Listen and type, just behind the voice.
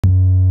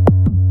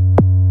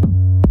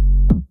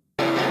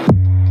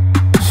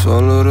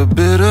swallowed a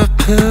bitter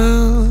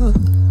pill,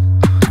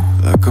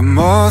 like a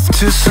moth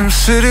to some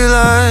city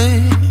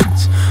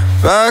lights,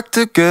 backed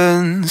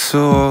against the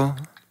wall.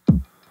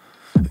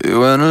 You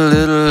went a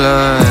little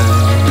light.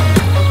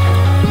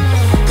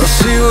 I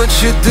see what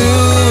you're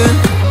doing.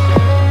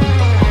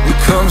 It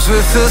comes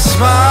with a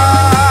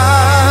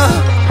smile,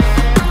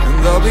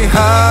 and I'll be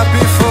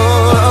happy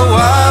for a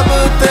while,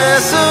 but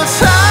there's a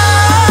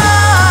time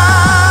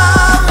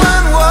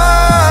when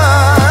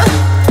what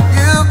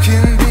you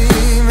can be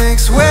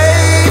makes way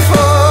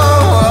for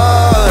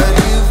what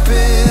you've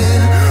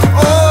been.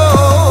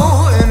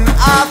 Oh, and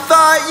I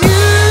thought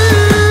you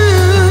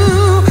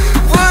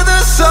were the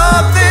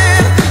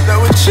something that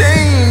would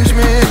change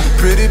me.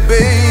 Pretty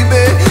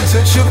baby,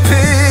 such a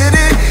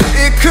pity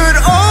it could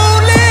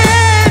only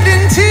end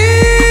in tears,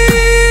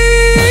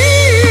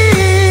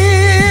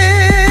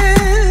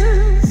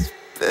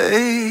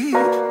 babe.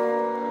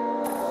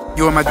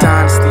 You are my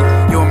dynasty,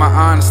 you are my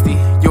honesty,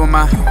 you are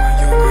my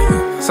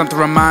something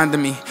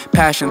reminding me.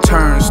 Passion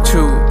turns to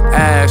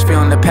ash,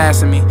 feeling the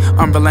passing me.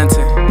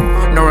 Unrelenting,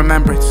 no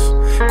remembrance,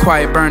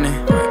 quiet burning.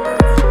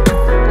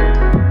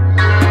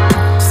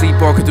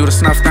 Sleepwalking through the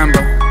snuff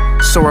ember,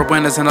 sore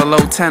winners in a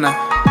low tenor.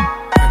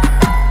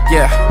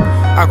 Yeah,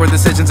 awkward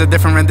decisions, a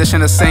different rendition,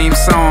 the same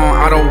song.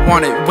 I don't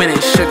want it, win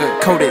it, sugar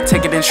coat it,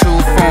 take it in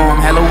true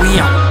form. Hello, we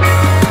on.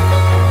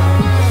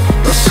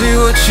 I see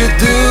what you're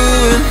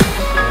doing.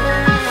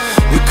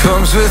 It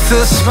comes with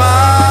a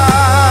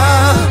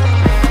smile,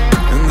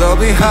 and I'll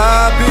be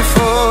happy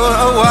for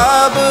a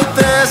while, but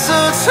there's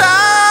a time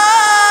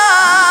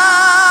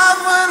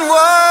when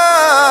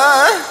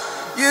what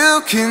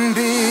you can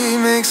be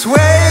makes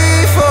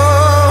way for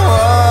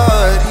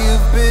what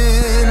you've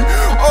been.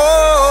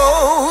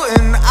 Oh,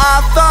 and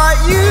I thought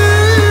you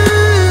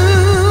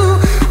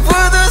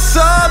were the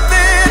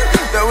something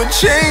that would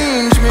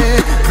change me.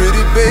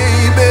 Pretty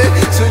baby,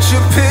 such a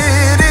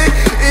pity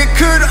it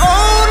could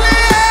only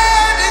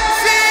end in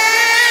tears.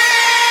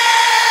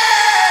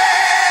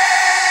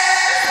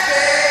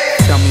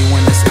 Tell me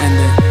when it's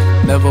ending,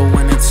 never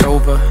when it's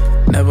over.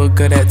 Never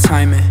good at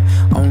timing,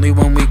 only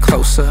when we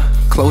closer.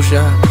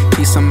 Closure,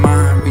 peace of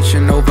mind,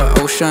 reaching over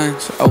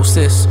oceans.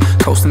 Oasis,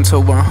 coasting to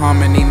where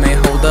harmony may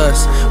hold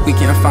us. We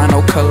can't find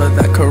no color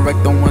that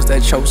correct the ones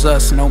that chose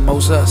us. No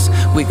Moses,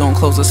 we gon'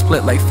 close a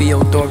split like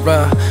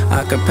Theodora.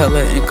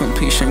 Acapella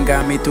incompletion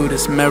got me through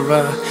this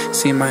mirror.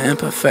 See my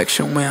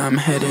imperfection where I'm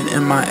headed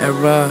in my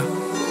era.